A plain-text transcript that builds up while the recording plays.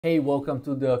Hey, welcome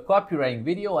to the copywriting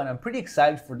video, and I'm pretty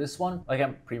excited for this one. Like,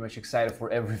 I'm pretty much excited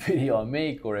for every video I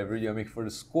make, or every video I make for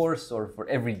this course, or for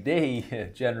every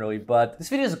day generally. But this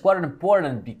video is quite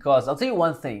important because I'll tell you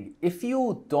one thing. If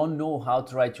you don't know how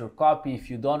to write your copy,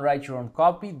 if you don't write your own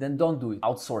copy, then don't do it.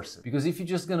 Outsource it. Because if you're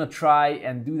just gonna try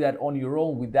and do that on your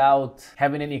own without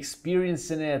having any experience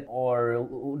in it, or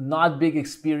not big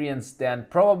experience, then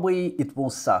probably it will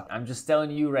suck. I'm just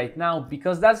telling you right now,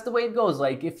 because that's the way it goes.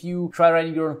 Like, if you try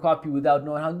writing your own copy without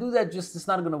knowing how to do that, it's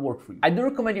not gonna work for you. I do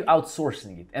recommend you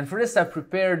outsourcing it, and for this I've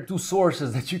prepared two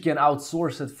sources that you can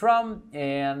outsource it from,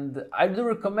 and I do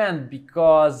recommend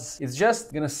because it's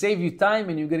just gonna save you time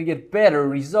and you're gonna get better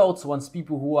results once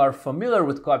people who are familiar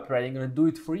with copywriting are gonna do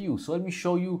it for you. So let me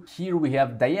show you. Here we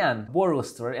have Diane,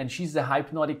 Borlister, and she's a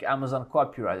hypnotic Amazon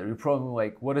copywriter. You're probably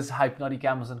like, what is a hypnotic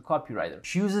Amazon copywriter?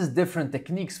 She uses different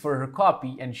techniques for her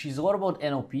copy, and she's a lot about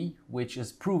NLP, which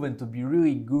is proven to be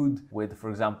really good with, for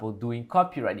example, doing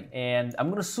copywriting. And I'm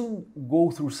gonna soon go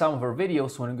through some of her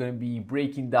videos when I'm gonna be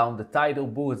breaking down the title,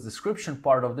 bullets, description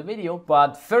part of the video.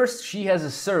 But first, she has a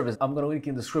service. I'm gonna link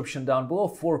in the description down below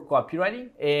for copywriting.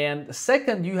 And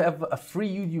second, you have a free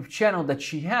YouTube channel that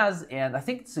she has, and I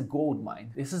think it's a gold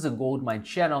mine. This is a gold mine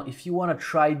channel if you wanna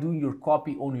try doing your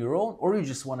copy on your own, or you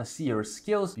just wanna see her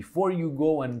skills before you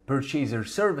go and purchase her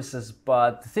services.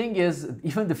 But the thing is,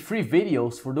 even the free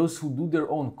videos for those who do their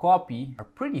own copy are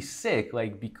pretty sick,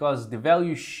 like, because the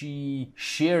value she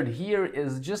shared here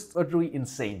is just utterly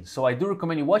insane. So I do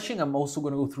recommend you watching. I'm also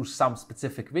going to go through some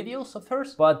specific videos of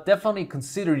hers, but definitely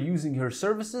consider using her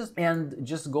services and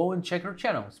just go and check her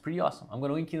channel. It's pretty awesome. I'm going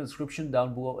to link in the description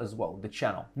down below as well, the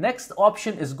channel. Next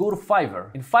option is go to Fiverr.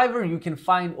 In Fiverr, you can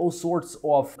find all sorts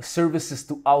of services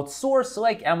to outsource,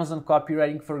 like Amazon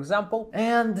copywriting, for example,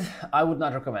 and I would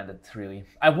not recommend it, really.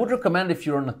 I would recommend if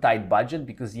you're on a tight budget,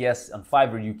 because yes, on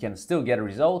Fiverr you can still get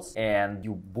results, and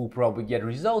you will probably get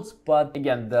results, but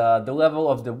again, the level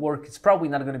of the work is probably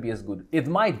not going to be as good. It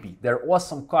might be. There are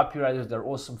awesome copywriters, there are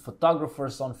awesome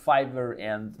photographers on Fiverr,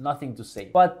 and nothing to say.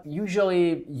 But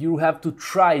usually you have to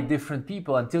try different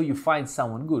people until you find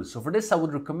someone good. So for this, I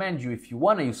would recommend you, if you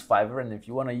want to use Fiverr and if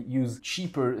you want to use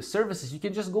cheaper services, you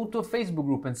can just go to a Facebook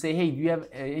group and say, hey, do you have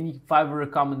any Fiverr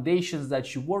recommendations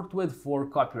that you worked with for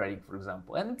copywriting, for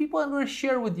example? And people are going to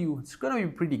share with you. It's going to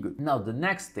be pretty good. Now, the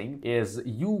next thing is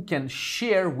you can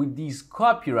share with these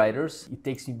copywriters. It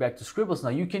takes me back to Scribbles. Now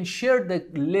you can share the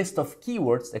list of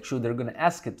keywords. Actually, they're going to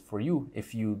ask it for you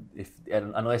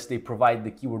unless they provide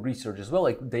the keyword research as well.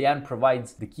 Like, Diane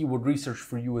provides the keyword research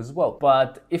for you as well.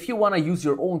 But if you want to use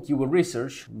your own keyword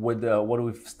research with what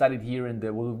we've studied here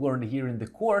what we've learned here in the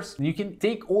course, you can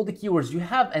take all the keywords you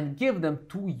have and give them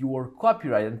to your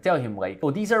copywriter and tell him, like,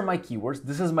 oh, these are my keywords.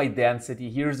 This is my density.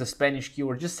 Here's the Spanish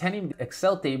keyword. Just send him the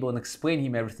Excel table and explain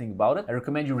him everything about it. I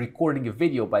recommend you recording a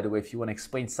video, by the way, if you want to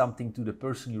explain something to the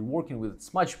person you're working with.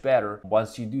 It's much better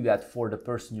once you do that for the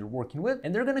person you're working with,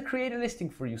 and they're going to create a listing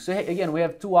for you. So hey, again, we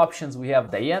have two options. We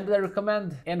have Diane that I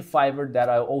recommend, and Fiverr that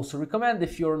I also recommend.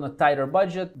 If you're on a tighter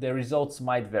budget, the results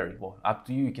might vary. Well, up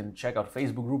to you. You can check out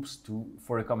Facebook groups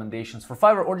for recommendations for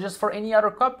Fiverr, or just for any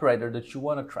other copywriter that you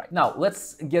want to try. Now,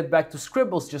 let's get back to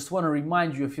Scribbles. Just want to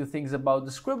remind you a few things about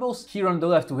the Scribbles. Here on the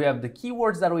left, we have the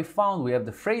keywords that we found. We have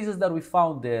the phrases that we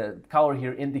found. The color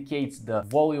here indicates the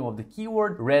volume of the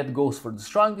keyword. Red goes for the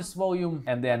strongest volume,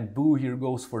 and then blue here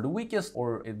goes for the weakest,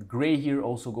 or gray here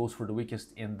also goes for the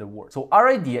weakest in the word. So our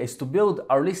idea is to build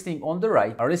our listing on the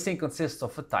right. Our listing consists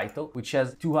of a title, which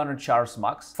has 200 charts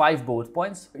max, 5 bullet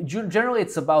points. Generally,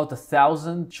 it's about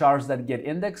 1,000 charts that get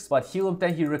indexed, but Helium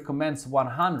 10 here recommends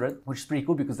 100, which is pretty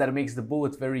cool because that makes the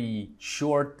bullet very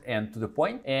short and to the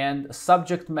point. And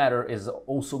subject matter is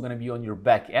also going to be on your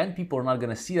back end. People are not going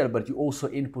to see that, but you also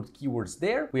input keywords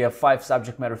there. We have 5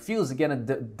 subject matter fields. Again,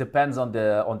 it depends on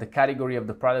the category of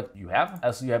the product you have.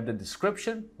 Also, you have the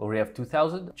description, where we have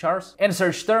 2,000 charts, and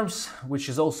search terms, which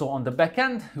is also on the back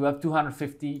end. You have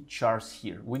 250 charts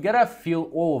here. We gotta fill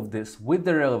all of this with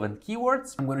the relevant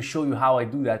keywords. I'm going to show you how I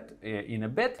do that in a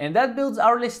bit, and that builds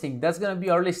our listing. That's going to be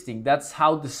our listing. That's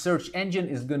how the search engine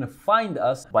is going to find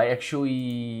us, by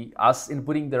actually us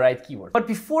inputting the right keyword. But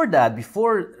before that,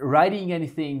 before writing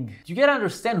anything, you gotta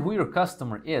understand who your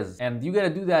customer is, and you gotta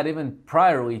do that even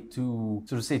priorly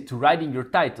to writing your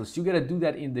titles. You gotta do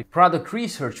that in the product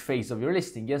research phase of your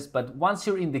listing, yes. But once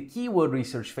you're in the keyword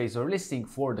research phase of your listing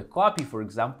for the copy, for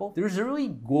example, there's a really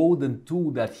golden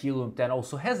tool that Helium 10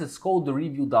 also has. It's called the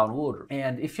Review Downloader.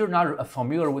 And if you're not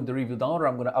familiar with the Review Downloader,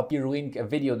 I'm gonna up here link a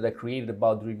video that I created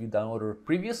about the Review Downloader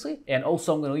previously, and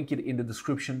also I'm gonna link it in the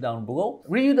description down below.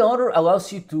 Review Downloader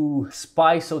allows you to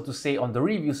spy, so to say, on the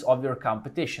reviews of your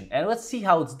competition. And let's see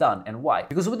how it's done and why.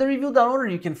 Because with the Review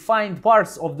Downloader, you can can find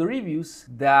parts of the reviews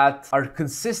that are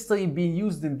consistently being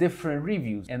used in different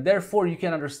reviews, and therefore you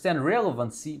can understand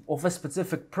relevancy of a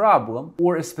specific problem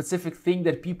or a specific thing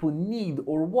that people need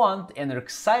or want and are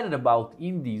excited about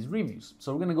in these reviews.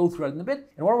 So we're gonna go through that in a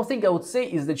bit. And one more thing I would say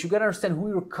is that you gotta understand who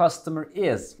your customer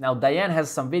is. Now Diane has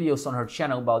some videos on her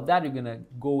channel about that. You're gonna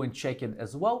go and check it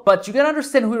as well. But you gotta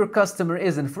understand who your customer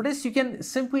is, and for this you can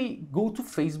simply go to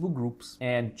Facebook groups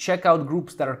and check out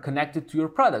groups that are connected to your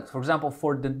product. For example,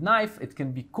 for the knife, it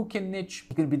can be cooking niche,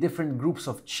 it can be different groups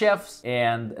of chefs,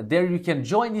 and there you can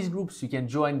join these groups, you can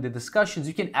join the discussions,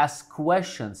 you can ask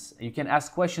questions. You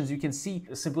can see,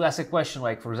 simply ask a question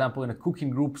like, for example, in a cooking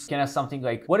groups, you can ask something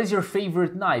like, what is your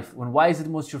favorite knife? And why is it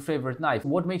most your favorite knife?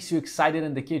 What makes you excited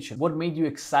in the kitchen? What made you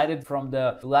excited from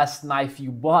the last knife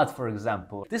you bought, for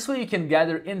example? This way you can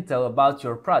gather intel about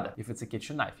your product, if it's a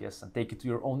kitchen knife, yes, and take it to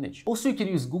your own niche. Also, you can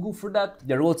use Google for that.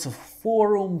 There are lots of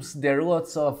forums, there are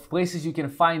lots of places you can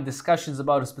find discussions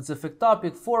about a specific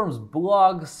topic, forums,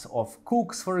 blogs of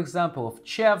cooks, for example, of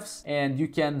chefs, and you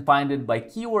can find it by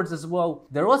keywords as well.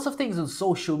 There are lots of things on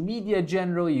social media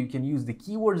generally. You can use the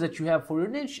keywords that you have for your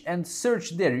niche and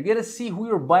search there. You gotta see who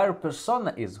your buyer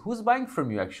persona is, who's buying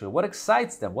from you actually, what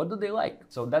excites them, what do they like.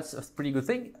 So that's a pretty good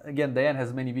thing. Again, Diane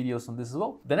has many videos on this as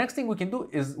well. The next thing we can do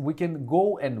is we can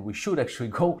go, and we should actually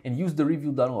go and use the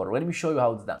review downloader. Let me show you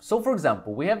how it's done. So for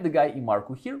example, we have the guy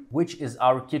Marco here, which is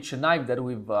our kitchen knife that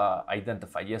we've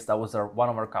identified. Yes, that was one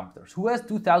of our competitors, who has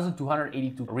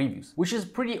 2,282 reviews, which is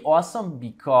pretty awesome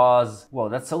because, well,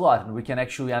 that's a lot, and we can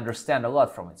actually understand a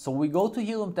lot from it. So we go to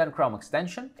Helium 10 Chrome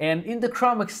extension, and in the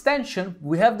Chrome extension,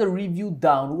 we have the review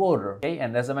downloader. Okay,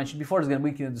 and as I mentioned before, it's gonna be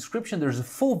in the description. There's a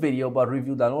full video about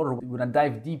review downloader. We're gonna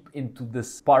dive deep into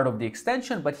this part of the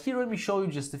extension, but here let me show you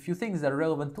just a few things that are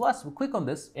relevant to us. We'll click on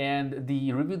this, and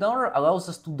the review downloader allows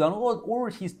us to download all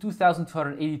his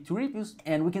 2,282 reviews,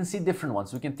 and we can see different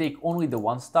ones. We can take only the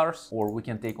 1 stars, or we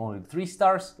can take only the 3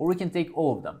 stars, or we can take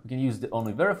all of them. We can use the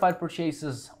only verified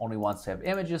purchases, only ones to have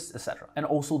images, etc. And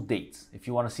also dates. If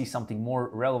you want to see something more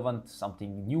relevant,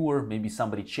 something newer, maybe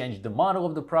somebody changed the model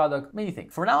of the product, many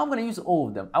things. For now, I'm going to use all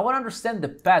of them. I want to understand the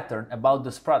pattern about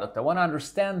this product. I want to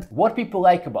understand what people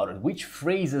like about it, which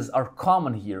phrases are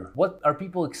common here, what are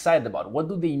people excited about, what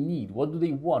do they need, what do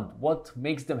they want, what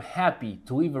makes them happy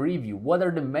to leave a review, what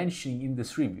are they mentioning in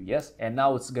this review, yes? And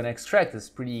now it's gonna extract this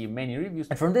pretty many reviews,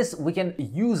 and from this we can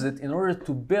use it in order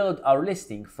to build our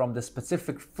listing from the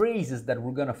specific phrases that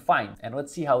we're gonna find. And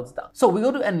let's see how it's done. So we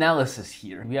go to analysis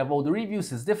here. We have all the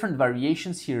reviews. It's different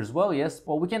variations here as well, yes?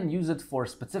 Well, we can use it for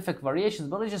specific variations,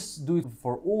 but let's just do it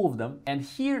for all of them. And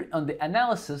here on the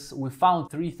analysis, we found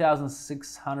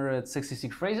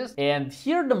 3,666 phrases, and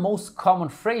here are the most common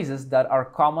phrases that are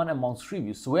common amongst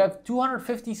reviews. So we have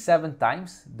 257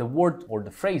 times the word or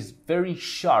the phrase very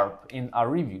sharp in our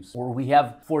reviews, or we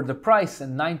have for the price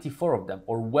and 94 of them,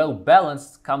 or well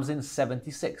balanced comes in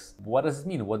 76. What does it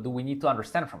mean? What do we need to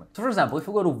understand from it? So for example, if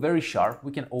we go to very sharp,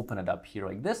 we can open it up here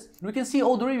like this, and we can see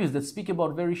all the reviews that speak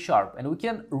about very sharp, and we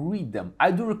can read them.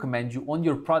 I do recommend you on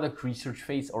your product research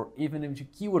phase, or even if you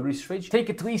keyword research phase, take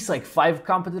at least like 5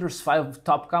 competitors, 5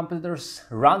 top competitors,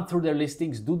 run through their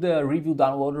listings, do the review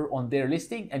downloader on their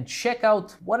listing, and check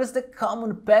out what is the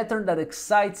common pattern that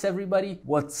excites everybody,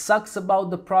 what sucks about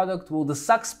the product. Well, the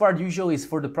sucks part usually is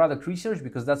for the product research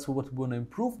because that's what we want to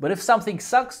improve. But if something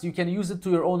sucks, you can use it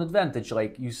to your own advantage.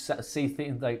 Like you say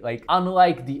things like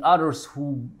unlike the others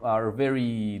who are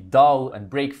very dull and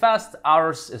break fast,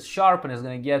 ours is sharp and is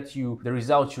going to get you the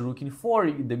results you're looking for,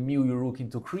 the meal you're looking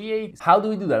to create. How do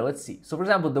we do that? Let's see. So for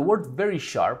example, the word very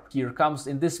sharp here comes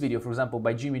in this video, for example,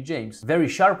 by Jimmy James. Very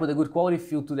sharp with a good quality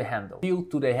feel to the handle. Feel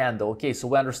to the handle. Okay, so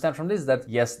we understand from this that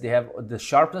yes, they have the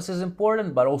sharpness is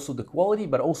important, but also the quality,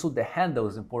 but also the handle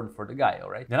is important for the guy, all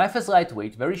right? The knife is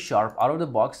lightweight, very sharp, out of the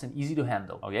box, and easy to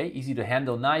handle, okay? Easy to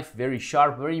handle knife, very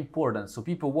sharp, very important. So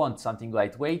people want something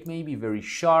lightweight, maybe very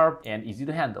sharp and easy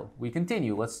to handle. We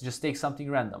continue. Let's just take something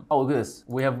random. Oh, look at this.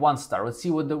 We have 1 star. Let's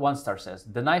see what the 1 star says.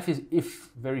 The knife is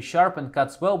very sharp and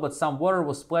cuts well, but some water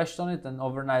was splashed on it and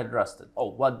overnight it rusted.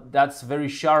 Oh, well, that's very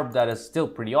sharp. That is still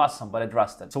pretty awesome, but it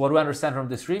rusted. So what do we understand from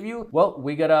this review? Well,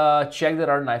 we gotta check that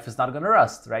our knife is not gonna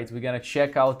rust, right? We're gonna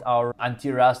check out our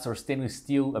anti-rust or stainless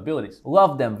steel abilities.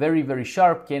 Love them. Very, very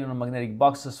sharp. Canon magnetic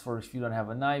boxes for if you don't have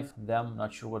a knife. Them,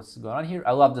 not sure what's going on here.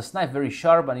 I love this knife. Very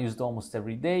sharp and I use it almost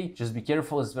every day. Just be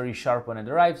careful. It's very sharp when it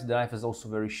arrives. The knife is also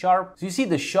very sharp. So you see,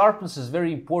 the sharpness is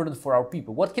very important for our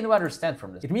people. What can we understand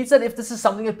from this? It means that if this is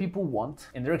something that people want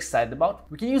and they're excited about,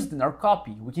 we can use it in our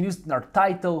copy. We can use it in our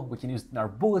title. We can use it in our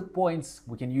bullet points.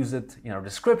 We can use it in our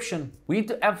description. We need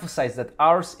to emphasize that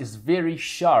ours is very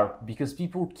sharp because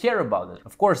people care about it.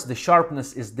 Of course, the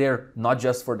sharpness is there not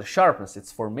just just for the sharpness.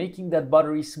 It's for making that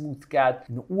buttery smooth cat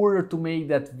in order to make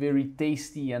that very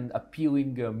tasty and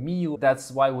appealing meal.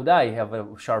 That's why would I have a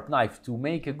sharp knife, to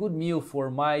make a good meal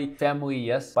for my family.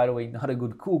 Yes, by the way, not a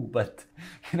good cook, but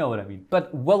you know what I mean.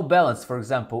 But well balanced, for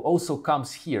example, also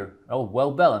comes here. Oh,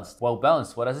 well balanced. Well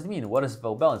balanced, what does it mean? What is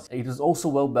well balanced? It is also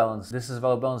well balanced. This is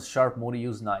well balanced, sharp,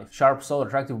 multi-use knife. Sharp, solid,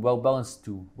 attractive, well balanced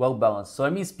too. Well balanced. So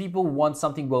it means people want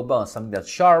something well balanced, something that's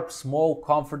sharp, small,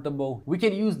 comfortable. We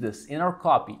can use this in our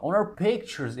copy, on our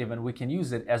pictures even. We can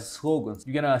use it as slogans.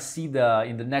 You're gonna see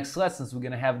in the next lessons, we're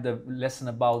gonna have the lesson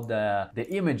about the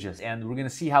images, and we're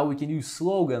gonna see how we can use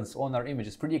slogans on our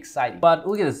images. Pretty exciting. But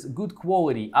look at this, good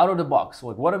quality, out of the box.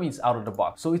 Like, what it means out of the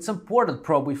box. So it's important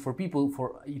probably for people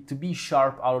for it to be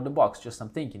sharp out of the box. Just I'm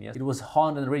thinking, yes. It was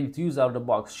honed and ready to use out of the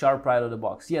box, sharp right out of the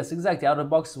box. Yes, exactly. Out of the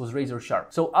box was razor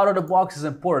sharp. So out of the box is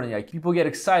important. Like, people get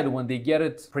excited when they get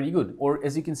it pretty good. Or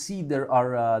as you can see, there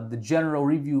are the general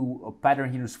review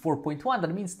pattern here is 4.1.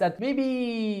 That means that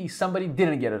maybe somebody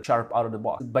didn't get it sharp out of the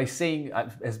box. By saying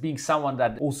as being someone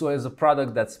that also has a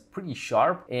product that's pretty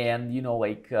sharp, and you know,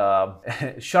 like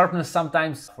sharpness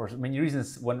sometimes for many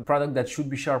reasons, when a product that should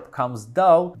be sharp comes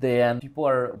dull, then people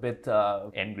are a bit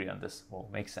angry on this. Well,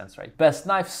 makes sense, right? Best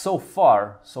knife so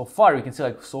far. So far, you can see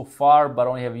like so far, but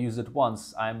only have used it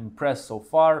once. I'm impressed so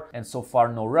far, and so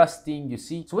far no rusting, you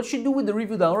see. So what you do with the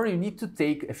review downloader, you need to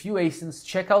take a few ASINs,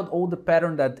 check out all the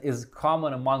pattern that is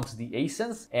common amongst the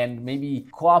ASINs, and maybe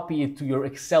copy it to your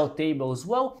Excel table as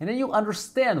well. And then you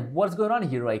understand what's going on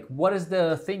here, like what is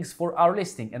the things for our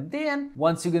listing. And then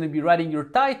once you're going to be writing your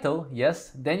title,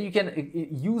 yes, then you can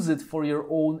use it for your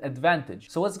own advantage.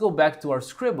 So let's go back to our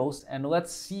scribbles and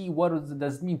let's see what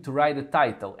does it mean to write a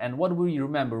title, and what will you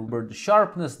remember? The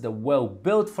sharpness, the well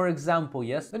built, for example.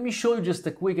 Yes, let me show you just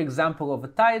a quick example of a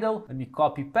title. Let me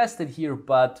copy paste it here.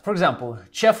 But for example,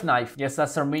 chef knife, yes,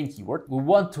 that's our main keyword. We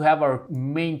want to have our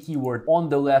main keyword on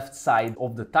the left side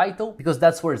of the title because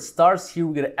that's where it starts. Here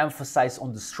we're going to emphasize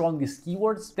on the strongest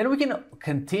keywords. Then we can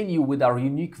continue with our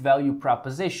unique value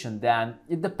proposition. Then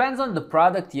it depends on the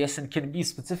product, yes, and can be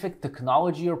specific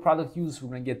technology or product use. We're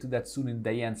going to get to that soon in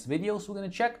Diane's videos. We're going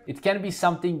to check. It can be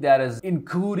something that is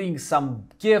including some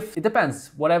gift. It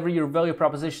depends, whatever your value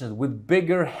proposition is, with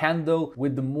bigger handle,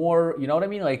 with the more, you know what I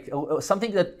mean, like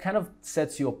something that kind of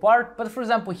sets you apart. But for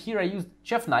example, here I used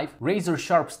chef knife, razor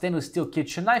sharp stainless steel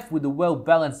kitchen knife with a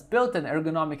well-balanced build and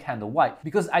ergonomic handle. Why?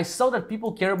 Because I saw that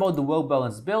people care about the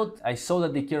well-balanced build. I saw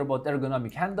that they care about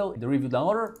ergonomic handle, the review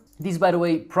downloader. These, by the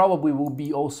way, probably will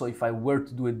be also, if I were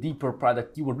to do a deeper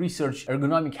product keyword research,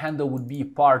 ergonomic handle would be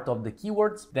part of the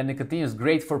keywords. Then it continues,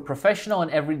 great for professional and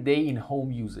everyday in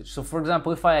home usage. So for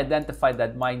example, if I identified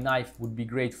that my knife would be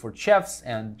great for chefs,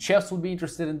 and chefs would be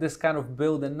interested in this kind of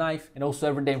build and knife, and also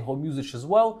everyday in home usage as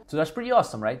well. So that's pretty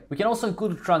awesome, right? We can also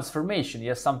include transformation.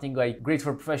 Yes, something like great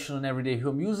for professional and everyday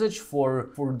home usage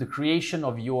for the creation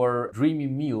of your dreamy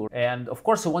meal. And of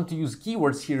course, I want to use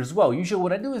keywords here as well. Usually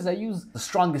what I do is I use the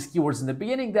strongest keywords in the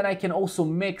beginning, then I can also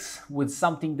mix with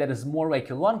something that is more like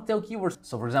a long tail keyword.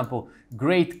 So for example,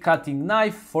 great cutting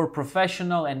knife for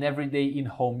professional and everyday in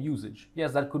home usage.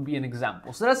 Yes, that could be an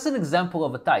example. So that's an example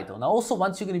of a title. Now also,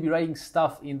 once you're going to be writing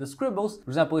stuff in the scribbles, for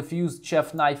example, if you use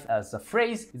chef knife as a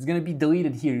phrase, it's going to be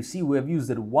deleted here. You see, we have used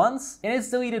it once and it's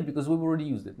deleted because we've already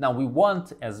used it. Now we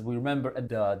want, as we remember,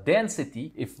 the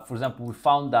density. If, for example, we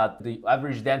found that the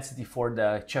average density for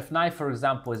the chef knife, for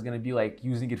example, is going to be like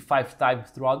using it 5 times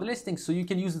throughout the listing. So you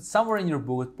can use it somewhere in your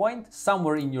bullet point,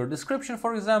 somewhere in your description,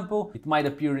 for example. It might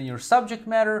appear in your subject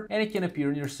matter, and it can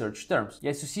appear in your search terms.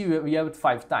 Yes, you see, we have it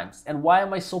 5 times. And why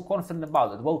am I so confident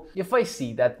about it? Well, if I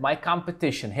see that my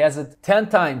competition has it 10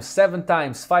 times, 7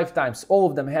 times, 5 times, all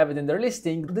of them have it in their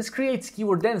listing, this creates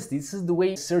keyword density. This is the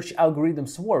way search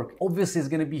algorithms work. Obviously, it's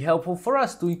going to be helpful for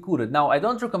us to include it. Now, I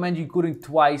don't recommend you including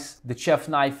twice the chef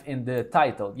knife in the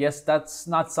title. Yes, that's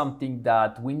not something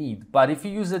that we need. But if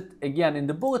you use it again in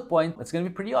the bullet point, it's going to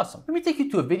be pretty awesome. Let me take you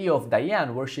to a video of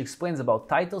Diane where she explains about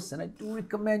titles, and I do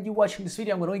recommend you watching this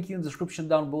video. I'm going to link you in the description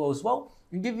down below as well.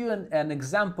 And give you an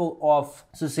example of,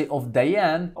 so to say, of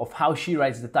Diane, of how she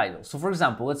writes the title. So for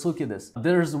example, let's look at this.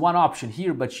 There's one option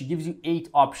here, but she gives you 8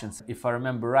 options, if I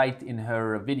remember right, in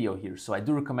her video here. So I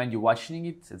do recommend you watching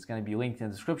it. It's going to be linked in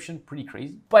the description. Pretty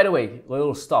crazy. By the way, a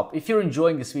little stop. If you're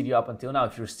enjoying this video up until now,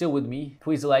 if you're still with me,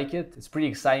 please like it. It's pretty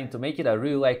exciting to make it. I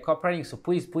really like copywriting, so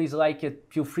please like it.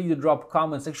 Feel free to drop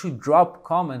comments. Actually, drop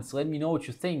comments. Let me know what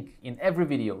you think in every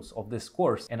videos of this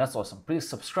course. And that's awesome. Please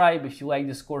subscribe if you like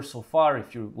this course so far.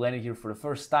 If you're landing here for the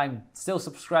first time, still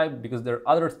subscribe because there are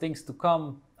other things to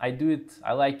come. I do it,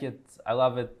 I like it, I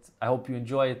love it, I hope you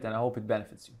enjoy it, and I hope it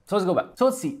benefits you. So let's go back. So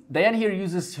let's see, Diane here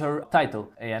uses her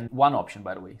title and one option,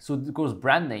 by the way. So it goes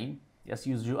brand name, Yes,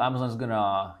 usually Amazon is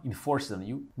gonna enforce it on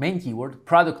you. Main keyword,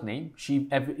 product name. She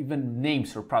even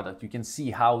names her product. You can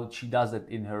see how she does it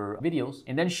in her videos.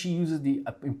 And then she uses the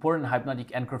important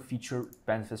hypnotic anchor feature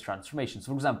benefits transformation.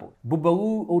 So for example,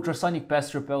 Boobaloo ultrasonic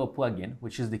pest repeller plugin,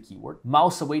 which is the keyword.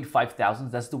 Mouse Await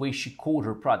 5000, that's the way she called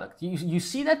her product. You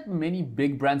see that many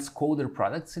big brands call their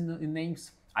products in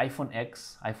names. iPhone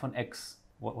X,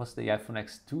 what's the iPhone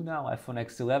X2 now? iPhone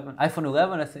X11? iPhone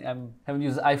 11, I think I haven't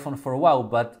used iPhone for a while,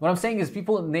 but what I'm saying is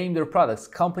people name their products,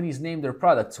 companies name their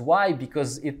products. Why?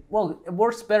 Because it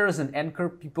works better as an anchor.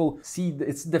 People see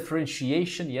its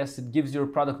differentiation. Yes, it gives your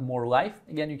product more life.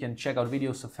 Again, you can check out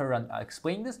videos of her and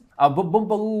explain this.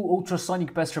 Boobaloo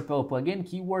ultrasonic pest repel plugin,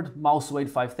 keyword, mouse weight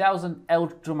 5000,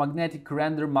 electromagnetic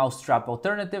render mouse trap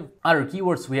alternative. Other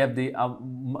keywords, we have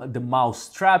the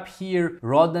mouse trap here,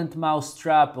 rodent mouse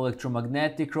trap,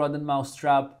 electromagnetic rodent mouse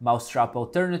trap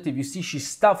alternative. You see she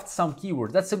stuffed some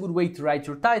keywords. That's a good way to write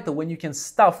your title, when you can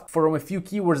stuff from a few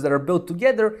keywords that are built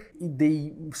together.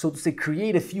 They, so to say,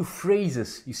 create a few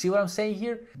phrases. You see what I'm saying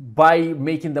here? By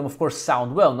making them, of course,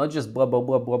 sound well, not just blah, blah,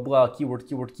 blah, blah, blah, keyword,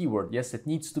 keyword, keyword. Yes, it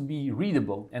needs to be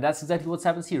readable. And that's exactly what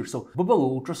happens here. So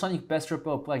Boobaloo ultrasonic pest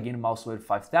repel plugin, mouse weight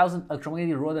 5000,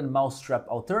 electromagnetic rodent mouse trap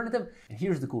alternative. And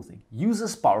here's the cool thing.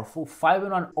 Uses powerful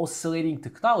 5-in-1 oscillating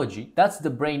technology. That's the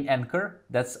brain anchor.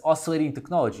 That's oscillating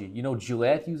technology. You know,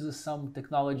 Gillette uses some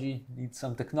technology, needs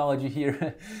some technology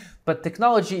here. But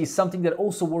technology is something that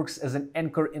also works as an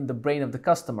anchor in the brain of the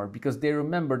customer, because they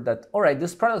remember that, all right,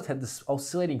 this product had this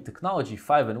oscillating technology,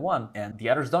 5-in-1, and the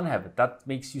others don't have it. That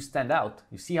makes you stand out.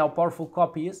 You see how powerful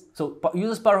copy is? So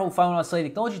uses powerful 5-in-1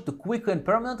 oscillating technology to quickly and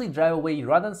permanently drive away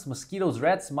rodents, mosquitoes,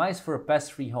 rats, mice for a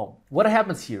pest-free home. What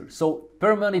happens here? So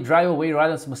permanently drive away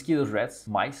rodents, mosquitoes, rats,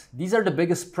 mice. These are the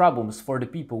biggest problems for the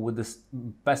people with this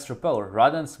pest repeller.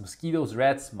 Rodents, mosquitoes,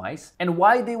 rats, mice. And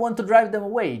why they want to drive them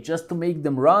away? Just to make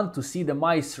them run, to see the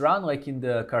mice run like in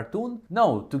the cartoon?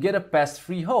 No, to get a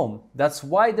pest-free home. That's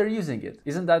why they're using it.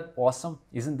 Isn't that awesome?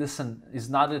 Isn't this is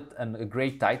not it a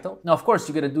great title? Now, of course,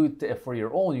 you gotta do it for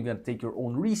your own. You gotta take your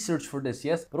own research for this,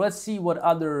 yes. But let's see what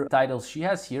other titles she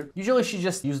has here. Usually she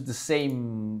just used the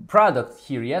same product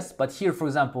here, yes. But here, for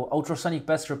example, ultrasonic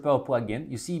pest repel plugin.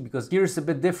 You see, because here's a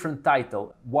bit different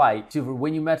title. Why? So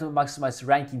when you maximize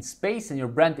ranking space and your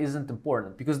brand isn't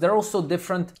important, because they're also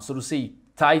different, so to say,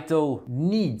 title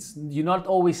needs. You not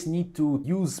always need to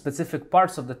use specific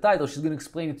parts of the title. She's going to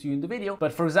explain it to you in the video.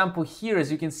 But for example, here,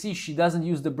 as you can see, she doesn't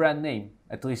use the brand name,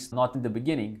 at least not in the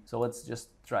beginning. So let's just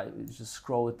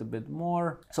scroll it a bit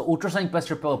more. So ultrasonic pest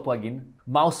repel plugin,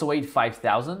 mouse await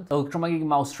 5000, electromagnetic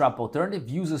mouse trap alternative,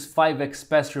 uses 5x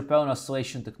pest repel and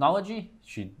oscillation technology.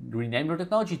 She renamed her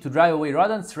technology to drive away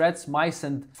rodents, rats, mice,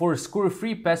 and for a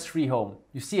scurry-free, pest-free home.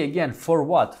 You see, again, for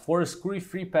what? For a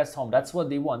scurry-free pest home. That's what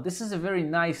they want. This is a very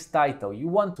nice title. You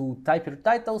want to type your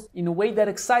titles in a way that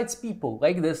excites people,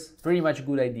 like this. Pretty much a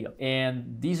good idea.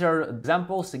 And these are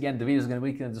examples. Again, the video is going to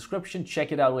be linked in the description.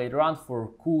 Check it out later on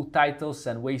for cool titles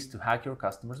and ways to hack your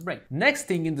customer's brain. Next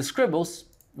thing in the scribbles,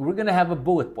 we're going to have a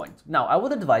bullet point. Now, I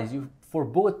would advise you for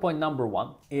bullet point number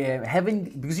one,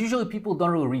 because usually people don't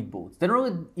really read bullets. They don't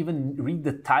really even read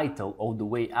the title all the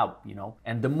way up, you know.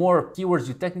 And the more keywords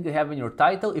you technically have in your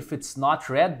title, if it's not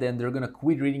read, then they're gonna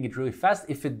quit reading it really fast.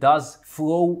 If it does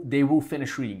flow, they will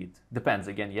finish reading it. Depends,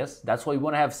 again, yes. That's why you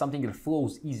wanna have something that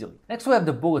flows easily. Next we have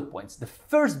the bullet points. The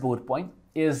first bullet point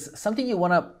is something you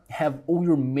want to have all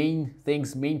your main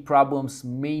things, main problems,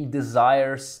 main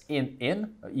desires in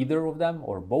either of them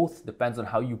or both, depends on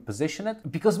how you position it.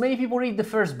 Because many people read the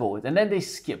first bullet and then they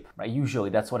skip, right? Usually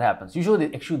that's what happens. Usually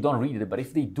they actually don't read it, but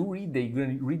if they do read, they're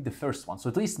going to read the first one. So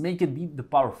at least make it be the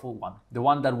powerful one, the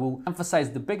one that will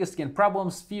emphasize the biggest, again,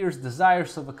 problems, fears,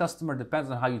 desires of a customer, depends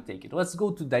on how you take it. Let's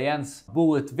go to Diane's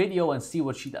bullet video and see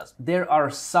what she does. There are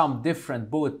some different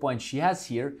bullet points she has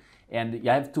here. And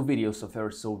I have two videos of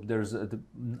her, so there's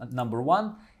number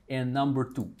one and number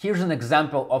two. Here's an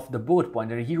example of the bullet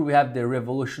point, and here we have the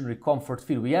revolutionary comfort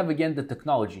feel. We have again the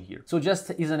technology here. So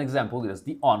just as an example, this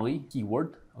the only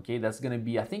keyword. Okay, that's gonna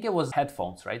be, I think it was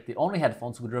headphones, right? The only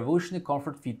headphones with revolutionary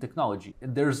comfort feed technology.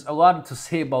 There's a lot to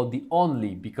say about the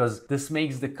only, because this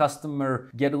makes the customer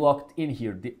get locked in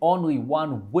here. The only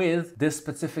one with this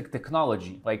specific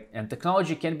technology. And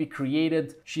technology can be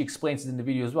created. She explains it in the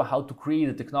video as well, how to create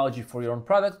a technology for your own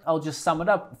product. I'll just sum it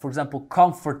up. For example,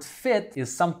 comfort fit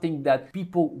is something that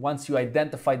people, once you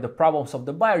identify the problems of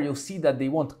the buyer, you'll see that they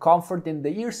want comfort in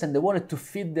the ears and they want it to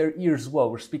fit their ears well.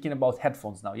 We're speaking about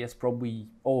headphones now. Yes, probably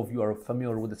all of you are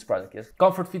familiar with this product, yes?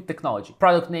 Comfort fit technology.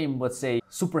 Product name, let's say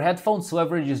super headphones,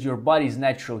 leverages your body's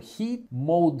natural heat,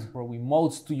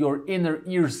 modes to your inner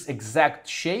ear's exact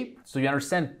shape. So you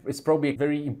understand it's probably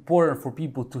very important for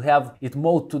people to have it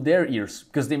mowed to their ears,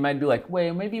 because they might be like,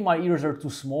 well, maybe my ears are too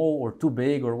small or too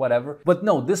big or whatever. But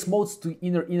no, this modes to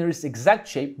inner ears exact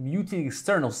shape, muting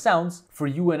external sounds for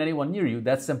you and anyone near you.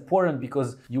 That's important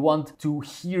because you want to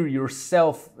hear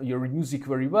yourself, your music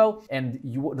very well, and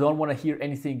you don't want to hear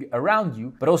anything around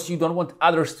you, but also you don't want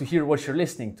others to hear what you're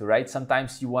listening to, right?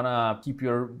 Sometimes you want to keep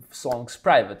your songs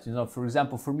private. You know, for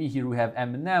example, for me here we have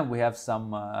Eminem, we have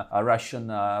some Russian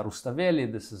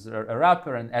Rustaveli, this is a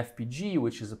rapper, and FPG,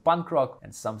 which is a punk rock,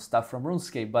 and some stuff from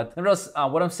RuneScape. But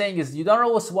what I'm saying is you don't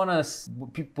always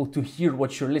want people to hear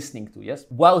what you're listening to, yes?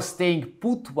 While staying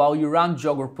put while you run,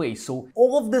 jog, or play. So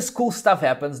all of this cool stuff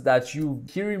happens that you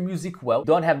hear your music well,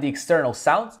 don't have the external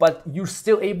sounds, but you're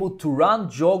still able to run,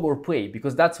 jog, or play,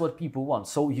 because that's what people want.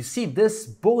 So you see, this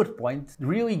bullet point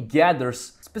really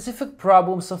gathers specific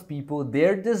problems of people,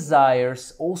 their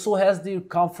desires, also has the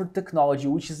comfort technology,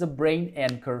 which is a brain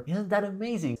anchor. Isn't that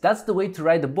amazing? That's the way to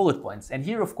write the bullet points. And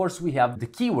here, of course, we have the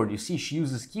keyword. You see, she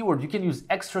uses keyword. You can use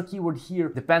extra keyword here.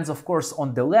 Depends, of course,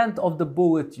 on the length of the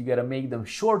bullet. You gotta make them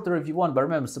shorter if you want, but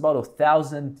remember, it's about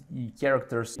 1,000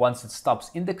 characters once it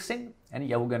stops indexing. And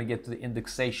yeah, we're gonna get to the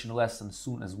indexation lesson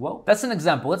soon as well. That's an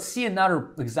example. Let's see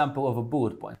another example of a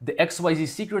bullet point. The XYZ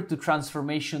secret to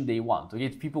transformation they want. Okay,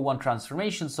 people want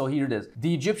transformation, so here it is.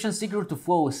 The Egyptian secret to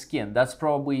flawless skin. That's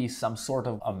probably some sort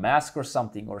of a mask or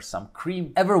something, or some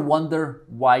cream. Ever wonder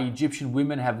why Egyptian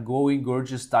women have glowing,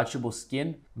 gorgeous, touchable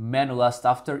skin men lust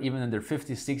after even in their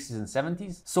 50s, 60s, and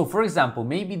 70s? So for example,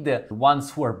 maybe the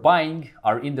ones who are buying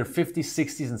are in their 50s,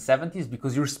 60s, and 70s,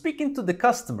 because you're speaking to the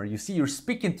customer. You see, you're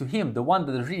speaking to him, the one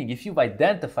that is reading. If you've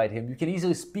identified him, you can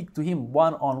easily speak to him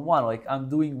one-on-one, like I'm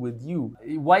doing with you.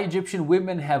 Why Egyptian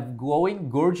women have glowing,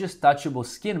 gorgeous, touchable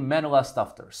skin men lust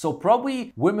after? So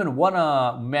probably women want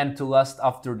a man to lust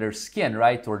after their skin,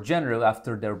 right? Or generally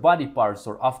after their body parts,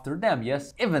 or after them,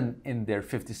 yes? Even in their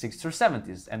 50s, 60s, or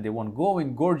 70s. And they want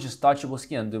glowing, gorgeous, touchable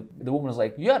skin. The woman is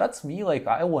like, yeah, that's me, like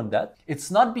I want that. It's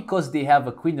not because they have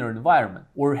a cleaner environment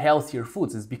or healthier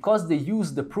foods. It's because they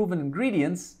use the proven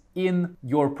ingredients in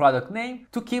your product name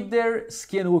to keep their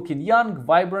skin looking young,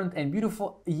 vibrant, and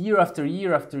beautiful year after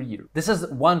year after year. This is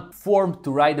one form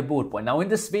to write a bullet point. Now in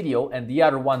this video and the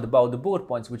other one about the bullet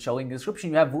points, which I'll link in the description,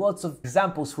 you have lots of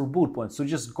examples for bullet points. So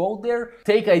just go there,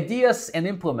 take ideas and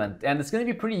implement, and it's going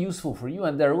to be pretty useful for you,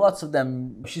 and there are lots of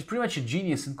them. She's pretty much a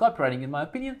genius in copywriting, in my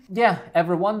opinion. Yeah,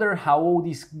 ever wonder how all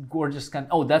these gorgeous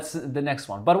oh, that's the next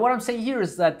one. But what I'm saying here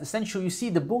is that essentially you see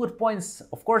the bullet points,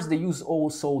 of course they use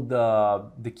also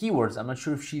the keywords. I'm not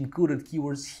sure if she included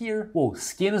keywords here. Whoa,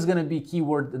 skin is gonna be a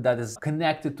keyword that is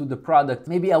connected to the product.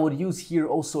 Maybe I would use here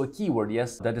also a keyword,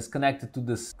 yes, that is connected to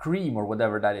this cream or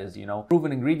whatever that is, you know.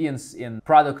 Proven ingredients in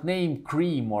product name,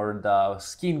 cream, or the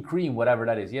skin cream, whatever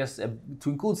that is, yes, to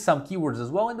include some keywords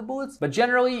as well in the bullets. But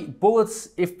generally, bullets,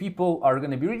 if people are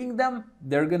gonna be reading them,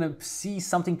 they're gonna see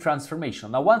something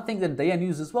transformational. Now, one thing that Diane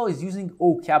uses as well is using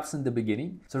all caps in the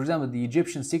beginning. So for example, the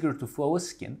Egyptian secret to flawless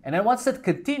skin. And then once that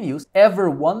continues, ever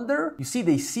wonder, you see,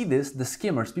 they see this, the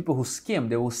skimmers, people who skim,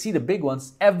 they will see the big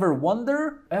ones. Ever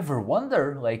wonder,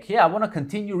 like, yeah, I want to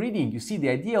continue reading. You see, the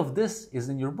idea of this is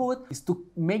in your bullet is to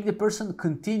make the person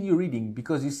continue reading,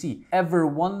 because you see, ever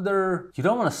wonder, you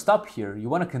don't want to stop here, you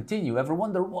want to continue. Ever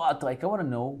wonder what? Like, I want to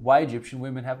know why Egyptian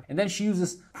women have. And then she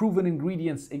uses proven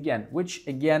ingredients again, which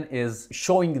again is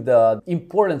showing the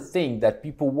important thing that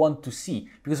people want to see,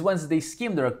 because once they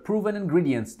skim, there are proven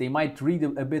ingredients, they might read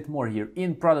a bit more here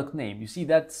in product name. You see,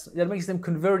 that makes them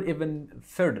convert even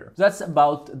further. So that's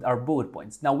about our bullet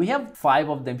points. Now we have 5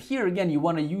 of them here. Again, you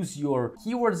want to use your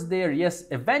keywords there. Yes,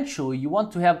 eventually you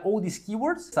want to have all these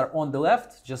keywords that are on the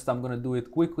left. Just I'm going to do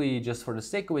it quickly just for the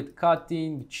sake of it.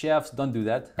 Cutting, chefs, don't do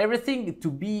that. Everything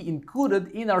to be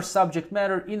included in our subject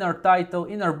matter, in our title,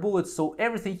 in our bullets. So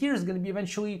everything here is going to be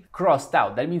eventually crossed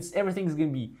out. That means everything is going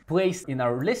to be placed in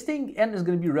our listing and is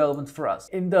going to be relevant for us.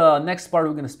 In the next part,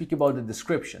 we're going to speak about the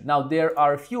description. Now there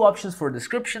are a few options for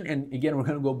description, and again, we're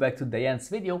going to go back to Diane's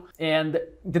video. And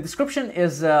the description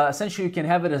is essentially, you can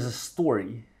have it as a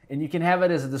story, and you can have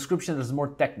it as a description that is more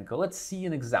technical. Let's see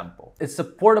an example. It's a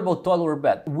portable toddler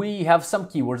bed. We have some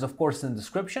keywords, of course, in the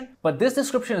description, but this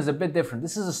description is a bit different.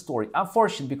 This is a story. I'm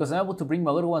fortunate because I'm able to bring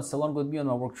my little ones along with me on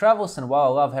my work travels, and while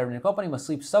I love having a company, my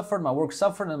sleep suffered, my work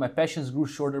suffered, and my passions grew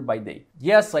shorter by day.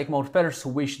 Yes, like most parents who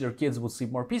wish their kids would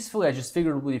sleep more peacefully, I just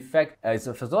figured it would affect as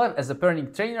a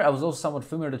parenting trainer. I was also somewhat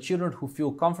familiar with children who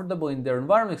feel comfortable in their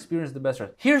environment, experience the best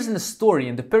rest. Here's in the story,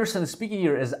 and the person speaking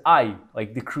here is I,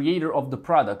 like the creator of the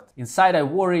product. Inside I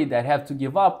worried I'd have to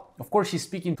give up Of course, she's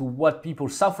speaking to what people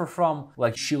suffer from.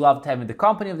 Like, she loved having the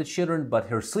company of the children, but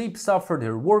her sleep suffered,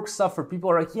 her work suffered. People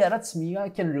are like, yeah, that's me, I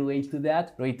can relate to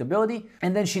that. Relatability.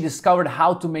 And then she discovered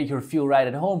how to make her feel right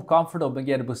at home, comfortable, and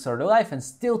get able to start her life and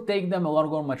still take them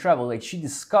along on my travel. Like, she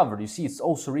discovered, you see, it's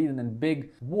also written in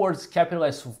big words,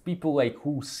 capitalized, for people like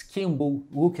who skim will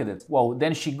look at it. Well,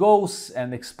 then she goes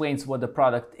and explains what the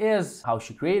product is, how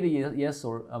she created it, yes,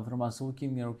 or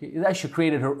that she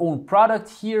created her own product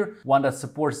here, one that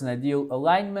supports an ideal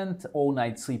alignment, all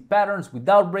night sleep patterns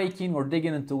without breaking or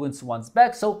digging into one's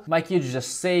back. So my kids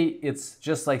just say it's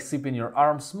just like sleeping in your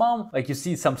arms, mom. Like, you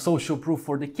see some social proof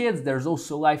for the kids. There's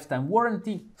also lifetime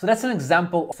warranty. So that's an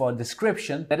example of a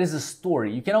description that is a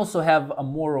story. You can also have a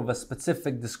more of a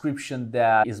specific description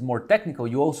that is more technical.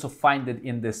 You also find it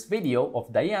in this video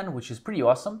of Diane, which is pretty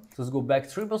awesome. So let's go back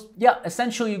to Rebels. Yeah,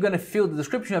 essentially you're gonna fill the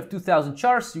description. You have 2,000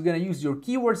 charts. You're gonna use your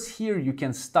keywords here. You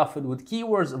can stuff it with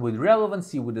keywords, with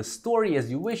relevancy, with a story as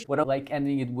you wish. But I like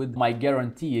ending it with my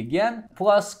guarantee again,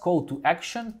 plus call to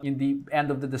action in the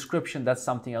end of the description. That's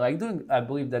something I like doing. I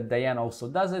believe that Diane also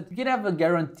does it. You can have a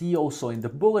guarantee also in the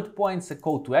bullet points, a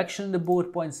call to action in the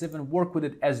bullet points, even work with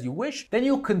it as you wish. Then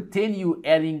you'll continue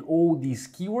adding all these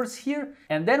keywords here,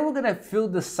 and then we're gonna fill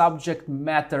the subject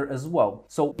matter as well.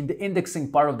 So in the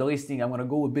indexing part of the listing, I'm gonna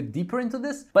go a bit deeper into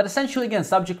this, but essentially again,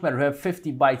 subject matter, we have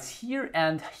 50 bytes here,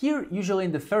 and here usually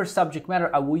in the first subject matter,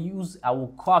 I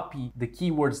will copy the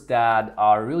keywords that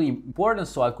are really important.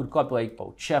 So I could copy like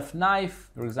chef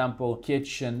knife, for example,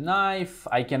 kitchen knife.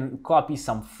 I can copy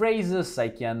some phrases. I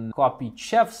can copy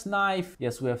chef's knife.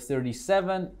 Yes, we have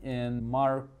 37 in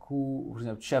Mark.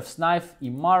 Chef's knife,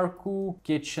 Imarku,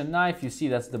 kitchen knife, you see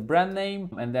that's the brand name,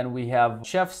 and then we have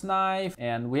chef's knife,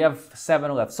 and we have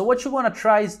 7 left. So what you want to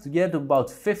try is to get about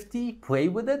 50, play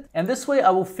with it, and this way I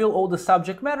will fill all the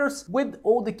subject matters with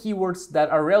all the keywords that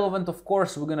are relevant. Of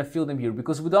course, we're going to fill them here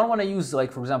because we don't want to use,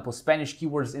 like, for example, Spanish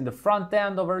keywords in the front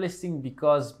end of our listing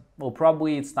because, well,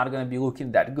 probably it's not going to be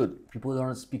looking that good. People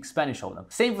don't speak Spanish of them.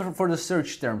 Same for the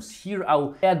search terms. Here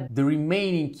I'll add the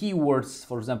remaining keywords.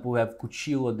 For example, we have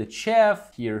cuchillo the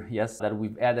chef here, yes, that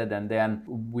we've added, and then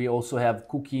we also have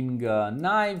cooking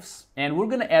knives, and we're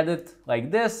gonna add it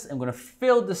like this. I'm gonna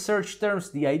fill the search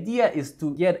terms. The idea is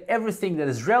to get everything that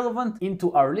is relevant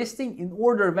into our listing in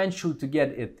order eventually to get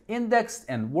it indexed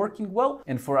and working well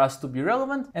and for us to be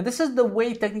relevant. And this is the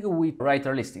way technically we write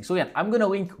our listing. So again, I'm gonna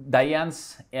link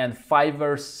Diane's and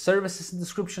Fiverr Services in the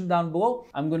description down below.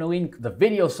 I'm gonna link the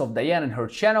videos of Diane and her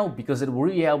channel because it will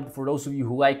really help for those of you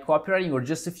who like copywriting, or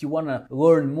just if you wanna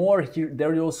learn more here,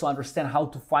 there you also understand how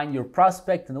to find your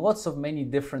prospect and lots of many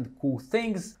different cool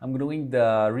things. I'm gonna link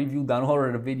the review download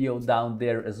of the video down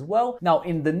there as well. Now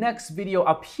in the next video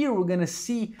up here, we're gonna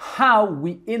see how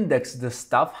we index the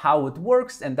stuff, how it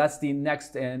works, and that's the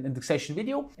next indexation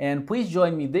video. And please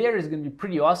join me there, it's gonna be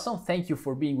pretty awesome. Thank you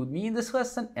for being with me in this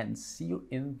lesson, and see you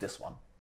in this one.